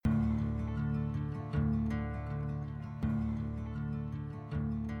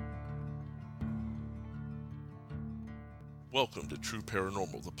Welcome to True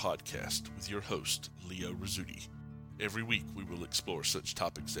Paranormal, the podcast, with your host, Leo Rizzuti. Every week we will explore such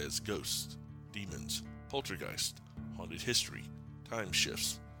topics as ghosts, demons, poltergeist, haunted history, time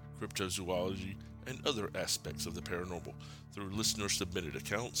shifts, cryptozoology, and other aspects of the paranormal through listener-submitted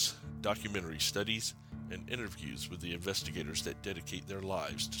accounts, documentary studies, and interviews with the investigators that dedicate their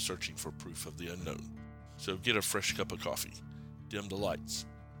lives to searching for proof of the unknown. So get a fresh cup of coffee, dim the lights,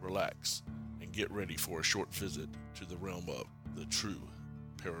 relax, and get ready for a short visit to the realm of the true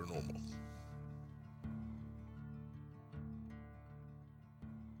paranormal.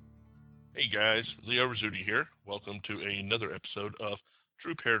 Hey guys, Leo Rizzuti here. Welcome to another episode of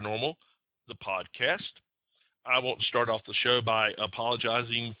True Paranormal, the podcast. I want to start off the show by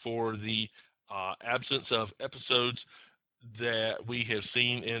apologizing for the absence of episodes that we have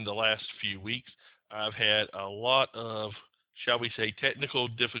seen in the last few weeks. I've had a lot of, shall we say, technical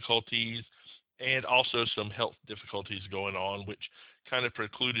difficulties and also some health difficulties going on, which kind of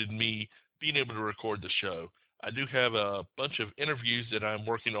precluded me being able to record the show. I do have a bunch of interviews that I'm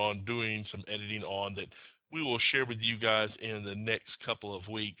working on doing some editing on that we will share with you guys in the next couple of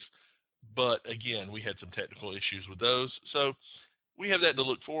weeks. But again, we had some technical issues with those. So we have that to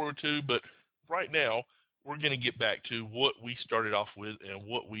look forward to. But right now, we're going to get back to what we started off with and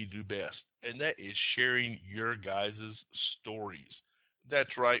what we do best. And that is sharing your guys' stories.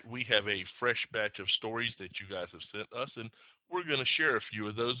 That's right. We have a fresh batch of stories that you guys have sent us, and we're going to share a few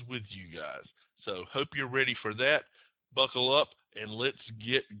of those with you guys. So hope you're ready for that. Buckle up, and let's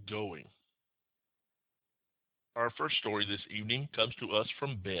get going. Our first story this evening comes to us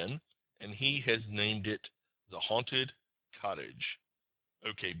from Ben, and he has named it The Haunted Cottage.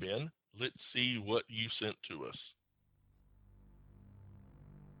 Okay, Ben, let's see what you sent to us.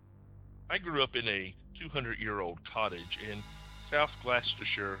 I grew up in a 200-year-old cottage in South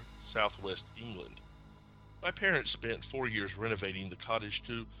Gloucestershire, southwest England. My parents spent 4 years renovating the cottage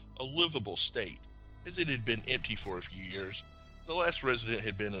to a livable state, as it had been empty for a few years. The last resident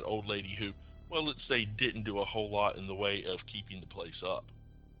had been an old lady who, well, let's say, didn't do a whole lot in the way of keeping the place up.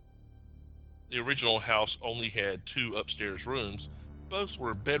 The original house only had 2 upstairs rooms. Both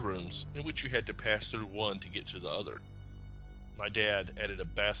were bedrooms in which you had to pass through one to get to the other. My dad added a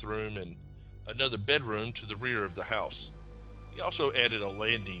bathroom and another bedroom to the rear of the house. He also added a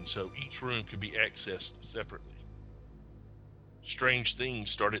landing so each room could be accessed separately. Strange things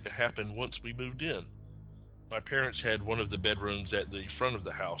started to happen once we moved in. My parents had one of the bedrooms at the front of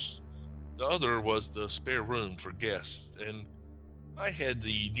the house. The other was the spare room for guests, and I had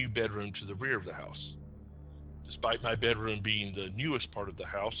the new bedroom to the rear of the house. Despite my bedroom being the newest part of the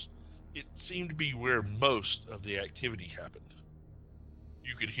house, it seemed to be where most of the activity happened.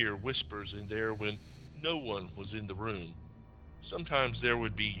 You could hear whispers in there when no one was in the room. Sometimes there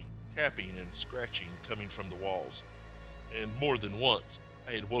would be tapping and scratching coming from the walls, and more than once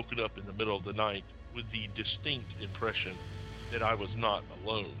I had woken up in the middle of the night with the distinct impression that I was not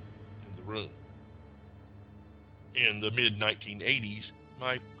alone in the room. In the mid-1980s,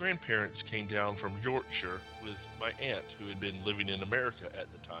 my grandparents came down from Yorkshire with my aunt who had been living in America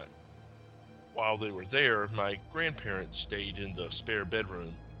at the time. While they were there, my grandparents stayed in the spare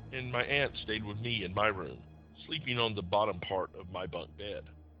bedroom, and my aunt stayed with me in my room, sleeping on the bottom part of my bunk bed.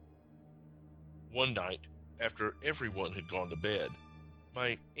 One night, after everyone had gone to bed,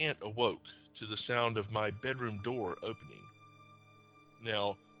 my aunt awoke to the sound of my bedroom door opening.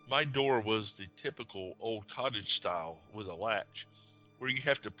 Now, my door was the typical old cottage style with a latch, where you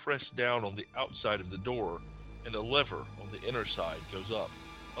have to press down on the outside of the door and a lever on the inner side goes up,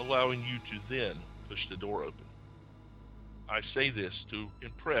 allowing you to then push the door open. I say this to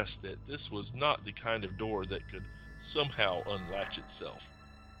impress that this was not the kind of door that could somehow unlatch itself,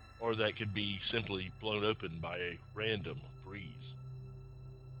 or that could be simply blown open by a random breeze.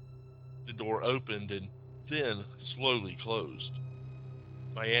 The door opened and then slowly closed.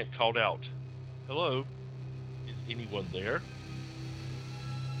 My aunt called out, "Hello, is anyone there?"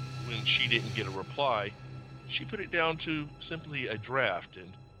 When she didn't get a reply, she put it down to simply a draft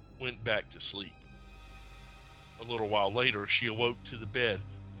and went back to sleep. A little while later, she awoke to the bed,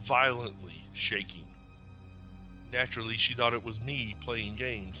 violently shaking. Naturally, she thought it was me playing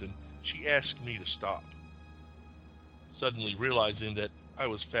games, and she asked me to stop. Suddenly realizing that I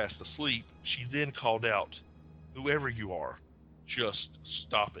was fast asleep, she then called out, "Whoever you are, just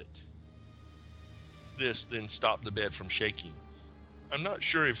stop it." This then stopped the bed from shaking. I'm not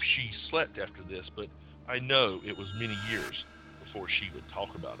sure if she slept after this, but I know it was many years before she would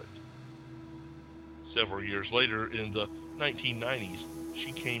talk about it. Several years later, in the 1990s,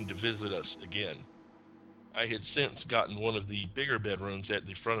 she came to visit us again. I had since gotten one of the bigger bedrooms at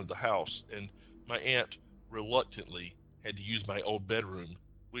the front of the house, and my aunt reluctantly had to use my old bedroom,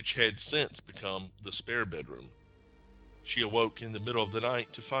 which had since become the spare bedroom. She awoke in the middle of the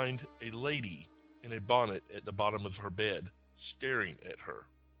night to find a lady in a bonnet at the bottom of her bed, staring at her.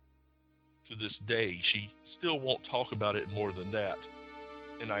 To this day, she still won't talk about it more than that,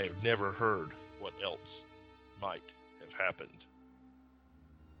 and I have never heard what else might have happened.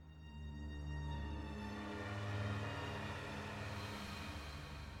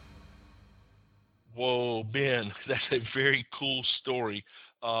 Whoa, Ben, that's a very cool story.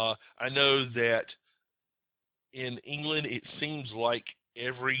 I know that in England, it seems like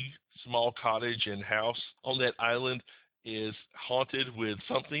every small cottage and house on that island is haunted with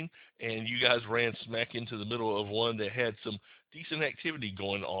something, and you guys ran smack into the middle of one that had some decent activity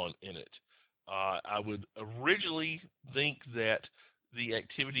going on in it. I would originally think that the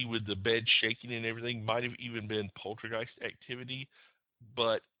activity with the bed shaking and everything might have even been poltergeist activity,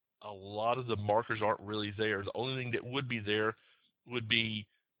 but a lot of the markers aren't really there. The only thing that would be there would be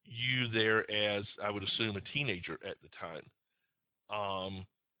you there as, I would assume, a teenager at the time. Um,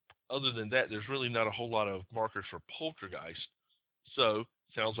 Other than that, there's really not a whole lot of markers for poltergeist. So,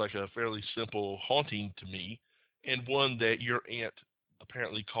 sounds like a fairly simple haunting to me, and one that your aunt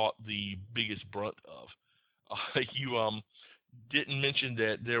apparently caught the biggest brunt of. You didn't mention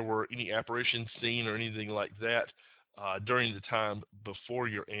that there were any apparitions seen or anything like that during the time before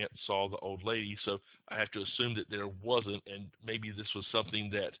your aunt saw the old lady, so I have to assume that there wasn't, and maybe this was something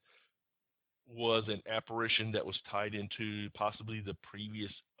that was an apparition that was tied into possibly the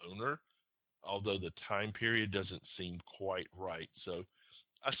previous owner, although the time period doesn't seem quite right. So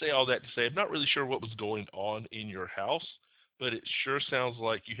I say all that to say I'm not really sure what was going on in your house, but it sure sounds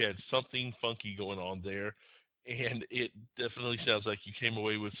like you had something funky going on there, and it definitely sounds like you came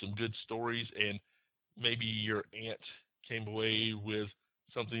away with some good stories, and maybe your aunt came away with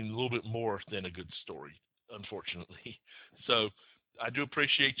something a little bit more than a good story, unfortunately. So I do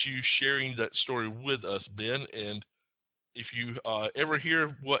appreciate you sharing that story with us, Ben. And if you ever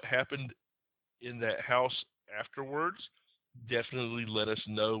hear what happened in that house afterwards, definitely let us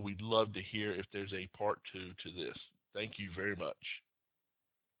know. We'd love to hear if there's a part two to this. Thank you very much.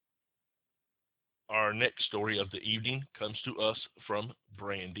 Our next story of the evening comes to us from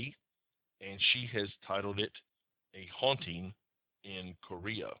Brandy, and she has titled it A Haunting in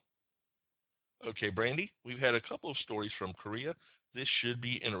Korea. Okay, Brandy, we've had a couple of stories from Korea. This should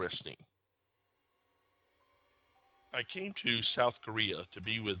be interesting. I came to South Korea to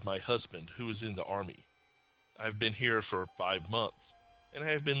be with my husband, who is in the Army. I've been here for 5 months, and I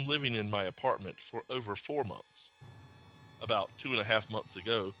have been living in my apartment for over 4 months. About 2.5 months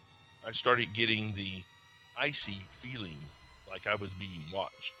ago, I started getting the icy feeling like I was being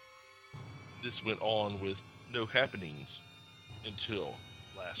watched. This went on with no happenings until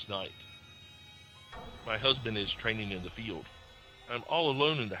last night. My husband is training in the field. I'm all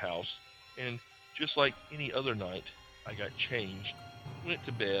alone in the house, and just like any other night, I got changed, went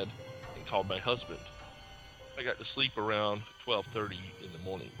to bed, and called my husband. I got to sleep around 12:30 in the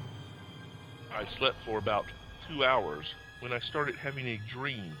morning. I slept for about 2 hours when I started having a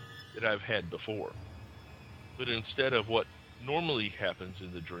dream that I've had before. But instead of what normally happens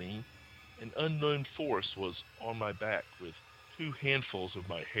in the dream, an unknown force was on my back with two handfuls of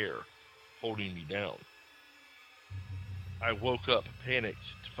my hair holding me down. I woke up panicked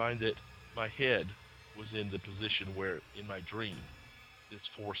to find that my head was in the position where, in my dream, this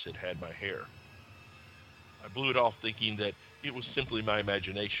force had had my hair. I blew it off thinking that it was simply my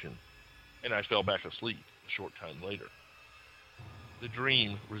imagination, and I fell back asleep a short time later. The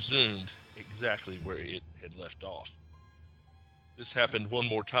dream resumed exactly where it had left off. This happened one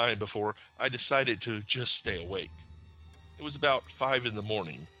more time before I decided to just stay awake. It was about 5 in the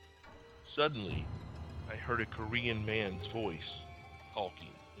morning. Suddenly, I heard a Korean man's voice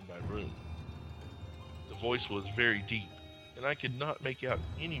talking in my room. The voice was very deep, and I could not make out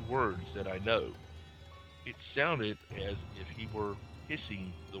any words that I know. It sounded as if he were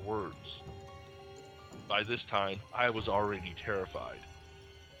hissing the words. By this time, I was already terrified.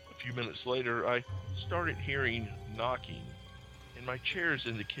 A few minutes later, I started hearing knocking and my chairs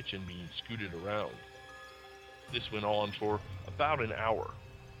in the kitchen being scooted around. This went on for about an hour.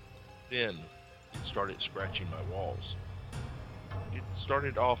 Then it started scratching my walls. It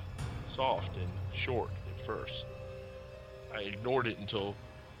started off soft and short at first. I ignored it until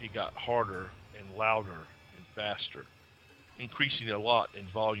it got harder and louder and faster, increasing a lot in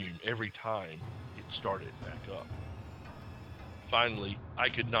volume every time it started back up. Finally, I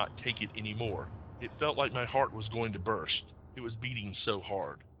could not take it anymore. It felt like my heart was going to burst. It was beating so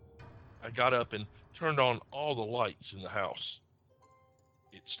hard. I got up and turned on all the lights in the house.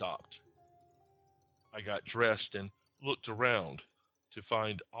 It stopped. I got dressed and looked around to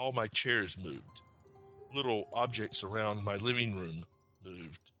find all my chairs moved. Little objects around my living room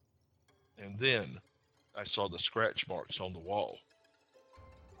moved. And then I saw the scratch marks on the wall.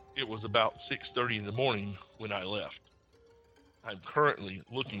 It was about 6:30 in the morning when I left. I'm currently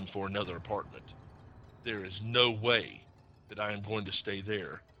looking for another apartment. There is no way that I am going to stay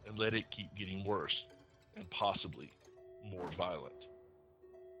there and let it keep getting worse and possibly more violent.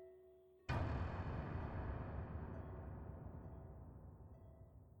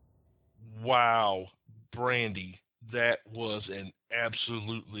 Wow, Brandy, that was an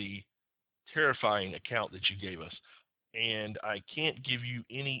absolutely terrifying account that you gave us. And I can't give you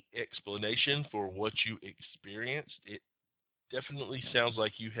any explanation for what you experienced. It definitely sounds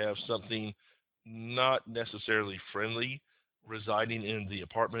like you have something not necessarily friendly residing in the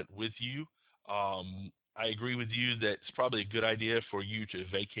apartment with you. I agree with you that it's probably a good idea for you to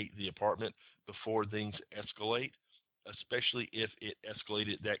vacate the apartment before things escalate, especially if it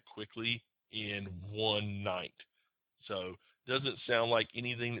escalated that quickly in one night. So, doesn't sound like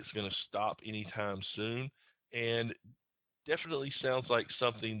anything that's going to stop anytime soon, and definitely sounds like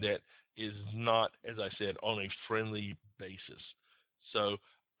something that is not, as I said, on a friendly basis. So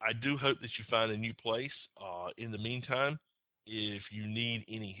I do hope that you find a new place. In the meantime, if you need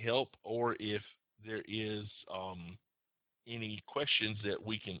any help or if there is any questions that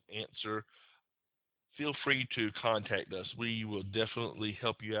we can answer, feel free to contact us. We will definitely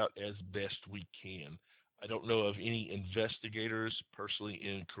help you out as best we can. I don't know of any investigators personally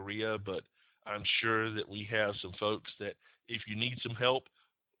in Korea, but I'm sure that we have some folks that if you need some help,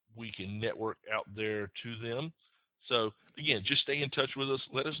 we can network out there to them. So again, just stay in touch with us.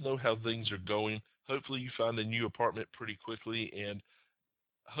 Let us know how things are going. Hopefully you find a new apartment pretty quickly, and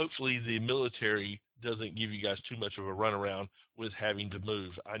hopefully the military doesn't give you guys too much of a runaround with having to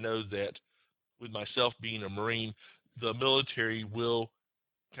move. I know that with myself being a Marine, the military will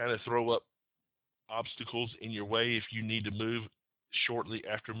kind of throw up obstacles in your way if you need to move shortly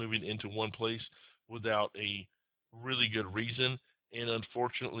after moving into one place without a really good reason. And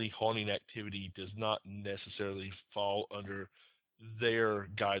unfortunately, haunting activity does not necessarily fall under their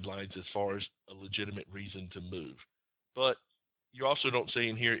guidelines as far as a legitimate reason to move. But you also don't say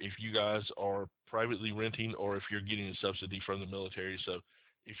in here if you guys are privately renting or if you're getting a subsidy from the military. So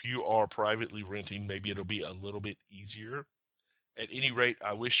if you are privately renting, maybe it'll be a little bit easier. At any rate,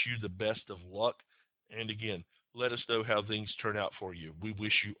 I wish you the best of luck. And again, let us know how things turn out for you. We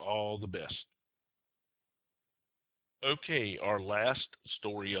wish you all the best. Okay, our last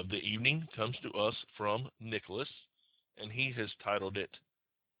story of the evening comes to us from Nicholas, and he has titled it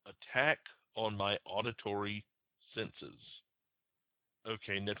Attack on My Auditory Senses.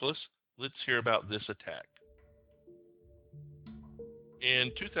 Okay, Nicholas, let's hear about this attack.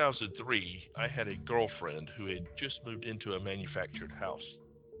 In 2003, I had a girlfriend who had just moved into a manufactured house.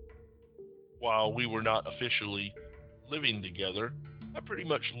 While we were not officially living together, I pretty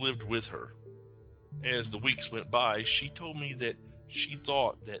much lived with her. As the weeks went by, she told me that she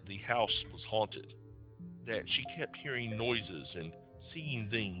thought that the house was haunted, that she kept hearing noises and seeing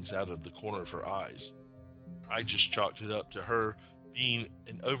things out of the corner of her eyes. I just chalked it up to her being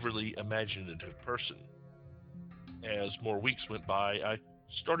an overly imaginative person. As more weeks went by, I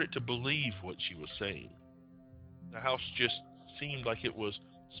started to believe what she was saying. The house just seemed like it was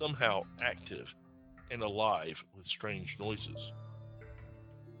somehow active and alive with strange noises.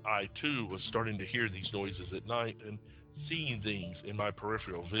 I too was starting to hear these noises at night and seeing things in my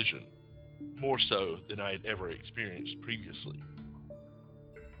peripheral vision, more so than I had ever experienced previously.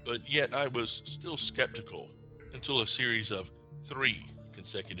 But yet I was still skeptical until a series of 3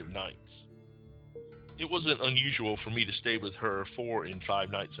 consecutive nights. It wasn't unusual for me to stay with her 4 and 5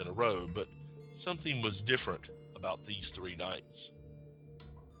 nights in a row, but something was different about these 3 nights.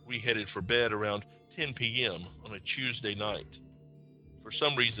 We headed for bed around 10 p.m. on a Tuesday night. For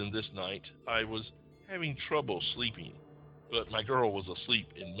some reason this night, I was having trouble sleeping, but my girl was asleep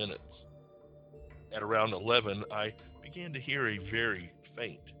in minutes. At around 11, I began to hear a very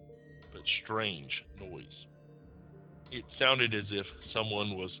faint but strange noise. It sounded as if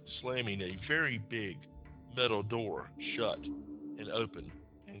someone was slamming a very big metal door shut and open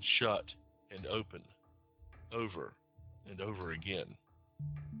and shut and open over and over again.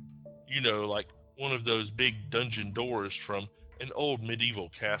 You know, like one of those big dungeon doors from an old medieval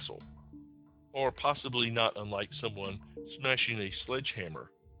castle, or possibly not unlike someone smashing a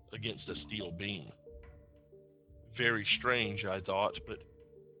sledgehammer against a steel beam. Very strange, I thought, but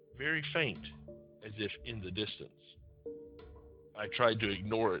very faint, as if in the distance. I tried to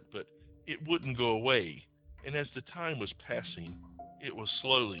ignore it, but it wouldn't go away, and as the time was passing, it was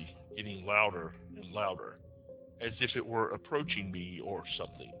slowly getting louder and louder, as if it were approaching me or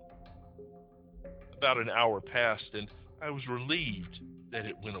something. About an hour passed, and I was relieved that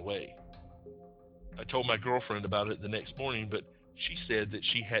it went away. I told my girlfriend about it the next morning, but she said that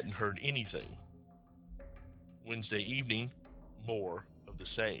she hadn't heard anything. Wednesday evening, more of the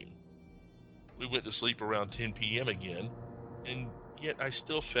same. We went to sleep around 10 p.m. again, and yet I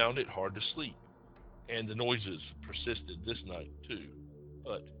still found it hard to sleep, and the noises persisted this night too,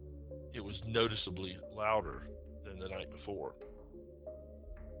 but it was noticeably louder than the night before.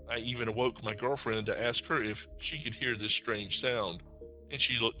 I even awoke my girlfriend to ask her if she could hear this strange sound, and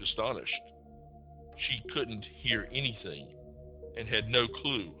she looked astonished. She couldn't hear anything and had no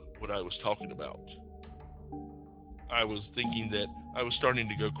clue what I was talking about. I was thinking that I was starting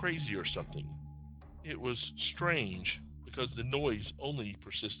to go crazy or something. It was strange because the noise only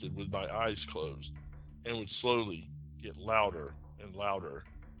persisted with my eyes closed and would slowly get louder and louder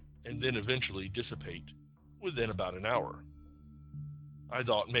and then eventually dissipate within about an hour. I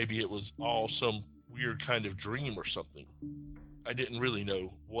thought maybe it was all some weird kind of dream or something. I didn't really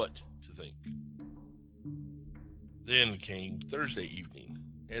know what to think. Then came Thursday evening.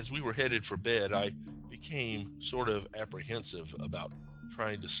 As we were headed for bed, I became sort of apprehensive about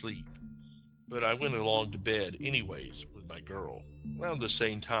trying to sleep, but I went along to bed anyways with my girl, around the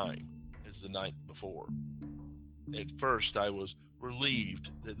same time as the night before. At first, I was relieved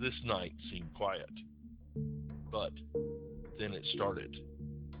that this night seemed quiet, but then it started.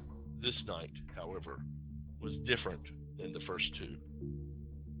 This night, however, was different than the first two.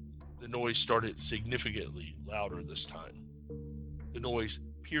 The noise started significantly louder this time. The noise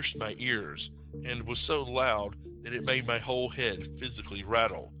pierced my ears and was so loud that it made my whole head physically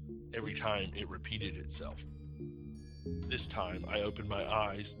rattle every time it repeated itself. This time I opened my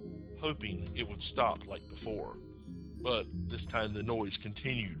eyes, hoping it would stop like before, but this time the noise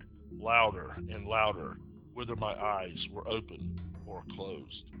continued louder and louder, whether my eyes were open or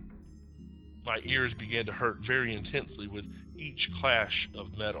closed. My ears began to hurt very intensely with each clash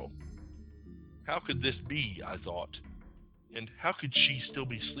of metal. How could this be, I thought, and how could she still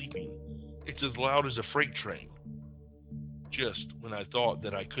be sleeping? It's as loud as a freight train. Just when I thought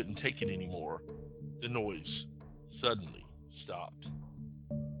that I couldn't take it anymore, the noise suddenly stopped.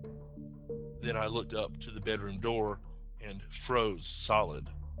 Then I looked up to the bedroom door and froze solid.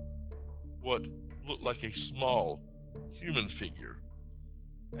 What looked like a small human figure,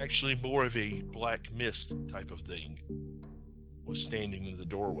 actually more of a black mist type of thing, was standing in the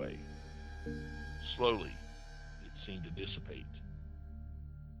doorway. Slowly, it seemed to dissipate.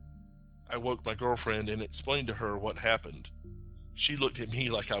 I woke my girlfriend and explained to her what happened. She looked at me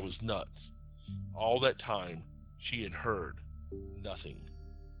like I was nuts. All that time, she had heard nothing.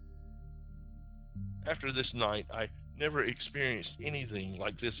 After this night, I never experienced anything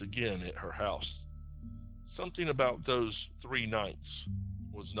like this again at her house. Something about those 3 nights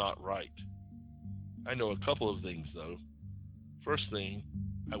was not right. I know a couple of things, though. First thing,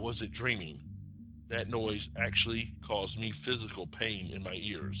 I wasn't dreaming. That noise actually caused me physical pain in my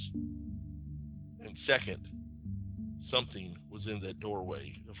ears. And second, something was in that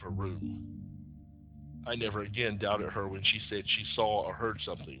doorway of her room. I never again doubted her when she said she saw or heard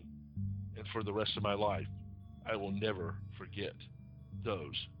something, and for the rest of my life, I will never forget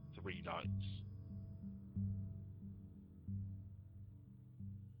those 3 nights.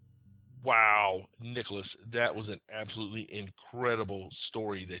 Wow, Nicholas, that was an absolutely incredible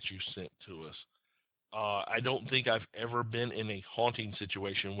story that you sent to us. I don't think I've ever been in a haunting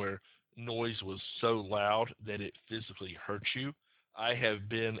situation where noise was so loud that it physically hurts you. I have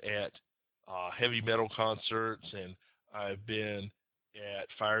been at heavy metal concerts, and I've been at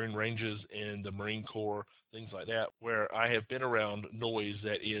firing ranges in the Marine Corps, things like that, where I have been around noise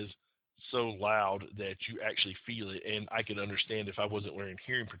that is so loud that you actually feel it. And I could understand if I wasn't wearing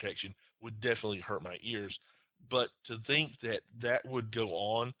hearing protection, would definitely hurt my ears. But to think that that would go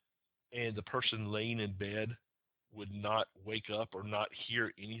on and the person laying in bed would not wake up or not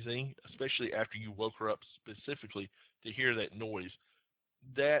hear anything, especially after you woke her up specifically to hear that noise,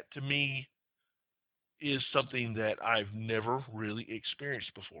 that to me is something that I've never really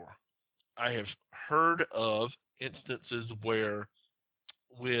experienced before. I have heard of instances where,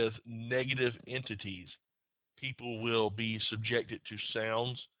 with negative entities, people will be subjected to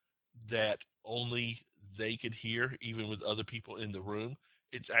sounds that only they could hear, even with other people in the room.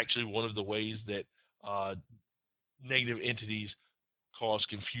 It's actually one of the ways that uh, negative entities cause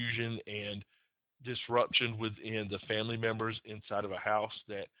confusion and disruption within the family members inside of a house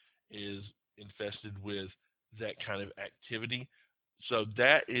that is infested with that kind of activity. So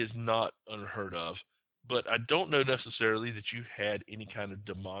that is not unheard of. But I don't know necessarily that you had any kind of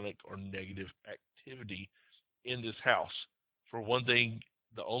demonic or negative activity in this house. For one thing,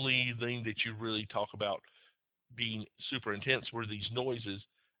 the only thing that you really talk about being super intense were these noises,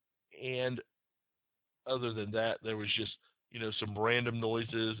 and other than that, there was just some random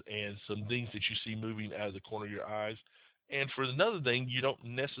noises and some things that you see moving out of the corner of your eyes. And for another thing, you don't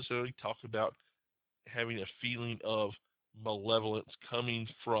necessarily talk about having a feeling of malevolence coming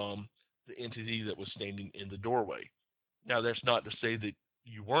from the entity that was standing in the doorway. Now, that's not to say that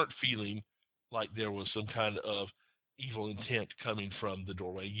you weren't feeling like there was some kind of evil intent coming from the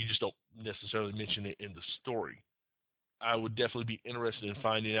doorway. You just don't necessarily mention it in the story. I would definitely be interested in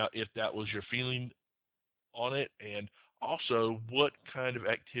finding out if that was your feeling on it, and also what kind of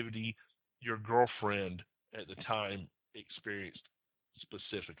activity your girlfriend at the time experienced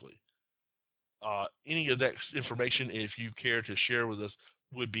specifically. Any of that information, if you care to share with us,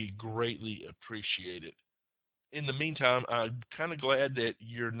 would be greatly appreciated. In the meantime, I'm kind of glad that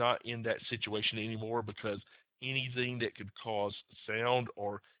you're not in that situation anymore, because anything that could cause sound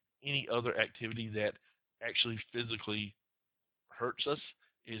or any other activity that actually physically hurts us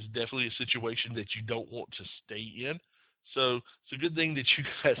is definitely a situation that you don't want to stay in. So it's a good thing that you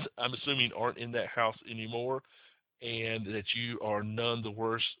guys, I'm assuming, aren't in that house anymore, and that you are none the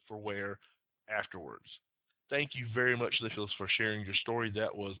worse for wear afterwards. Thank you very much, Nicholas, for sharing your story.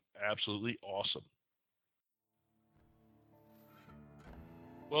 That was absolutely awesome.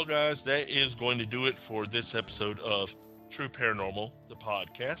 Well, guys, that is going to do it for this episode of True Paranormal, the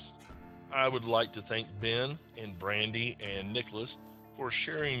podcast. I would like to thank Ben and Brandy and Nicholas for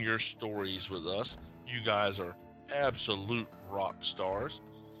sharing your stories with us. You guys are absolute rock stars.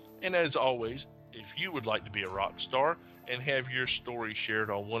 And as always, if you would like to be a rock star and have your story shared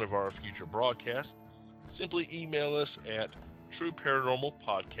on one of our future broadcasts, simply email us at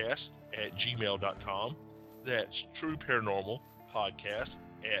trueparanormalpodcast@gmail.com. That's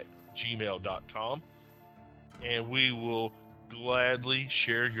trueparanormalpodcast@gmail.com. And we will gladly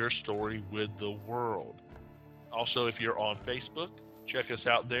share your story with the world. Also, if you're on Facebook, check us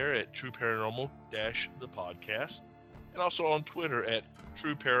out there at True Paranormal the podcast, and also on Twitter at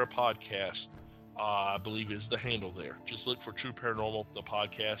True Para Podcast. I believe is the handle there. Just look for True Paranormal the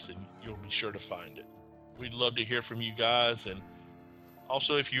podcast, and you'll be sure to find it. We'd love to hear from you guys, and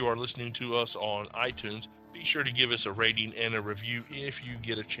also if you are listening to us on iTunes, be sure to give us a rating and a review if you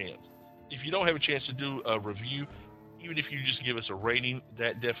get a chance. If you don't have a chance to do a review, even if you just give us a rating,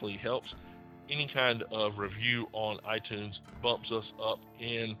 that definitely helps. Any kind of review on iTunes bumps us up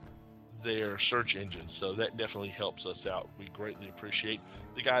in their search engine, so that definitely helps us out. We greatly appreciate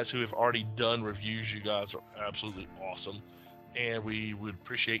the guys who have already done reviews. You guys are absolutely awesome, and we would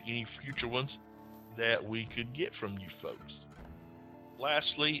appreciate any future ones that we could get from you folks.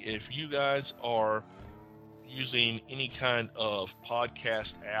 Lastly, if you guys are using any kind of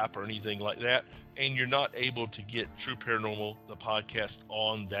podcast app or anything like that, and you're not able to get True Paranormal, the podcast,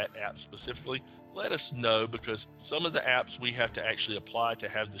 on that app specifically, let us know, because some of the apps we have to actually apply to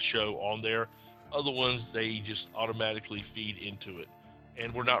have the show on there. Other ones, they just automatically feed into it.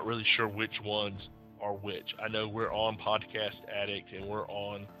 And we're not really sure which ones are which. I know we're on Podcast Addict, and we're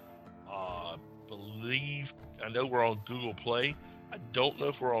on, I know we're on Google Play. I don't know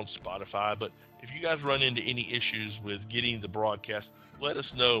if we're on Spotify, but if you guys run into any issues with getting the broadcast, let us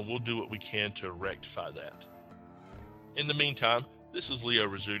know, and we'll do what we can to rectify that. In the meantime, this is Leo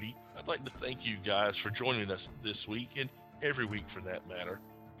Rizzuti. I'd like to thank you guys for joining us this week, and every week for that matter.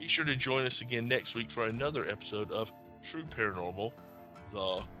 Be sure to join us again next week for another episode of True Paranormal,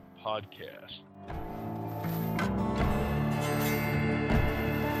 the podcast.